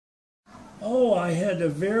Oh, I had a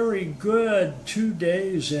very good 2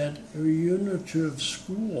 days at a unitive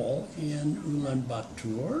school in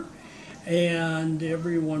Ulaanbaatar, and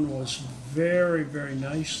everyone was very, very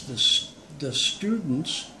nice. The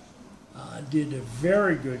students did a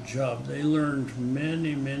very good job. They learned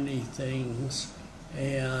many, many things,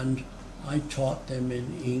 and I taught them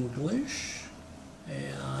in English,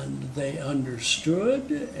 and they understood,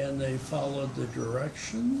 and they followed the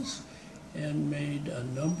directions and made a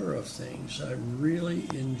number of things. I really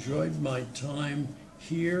enjoyed my time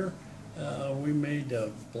here. We made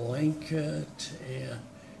a blanket and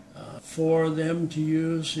for them to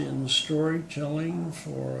use in storytelling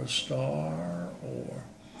for a star or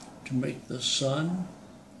to make the sun,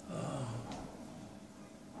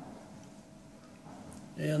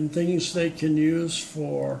 and things they can use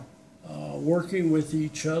for working with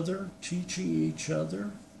each other, teaching each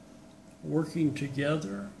other, working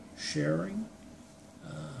together, sharing.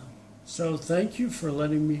 So thank you for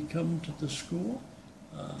letting me come to the school.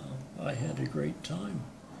 I had a great time.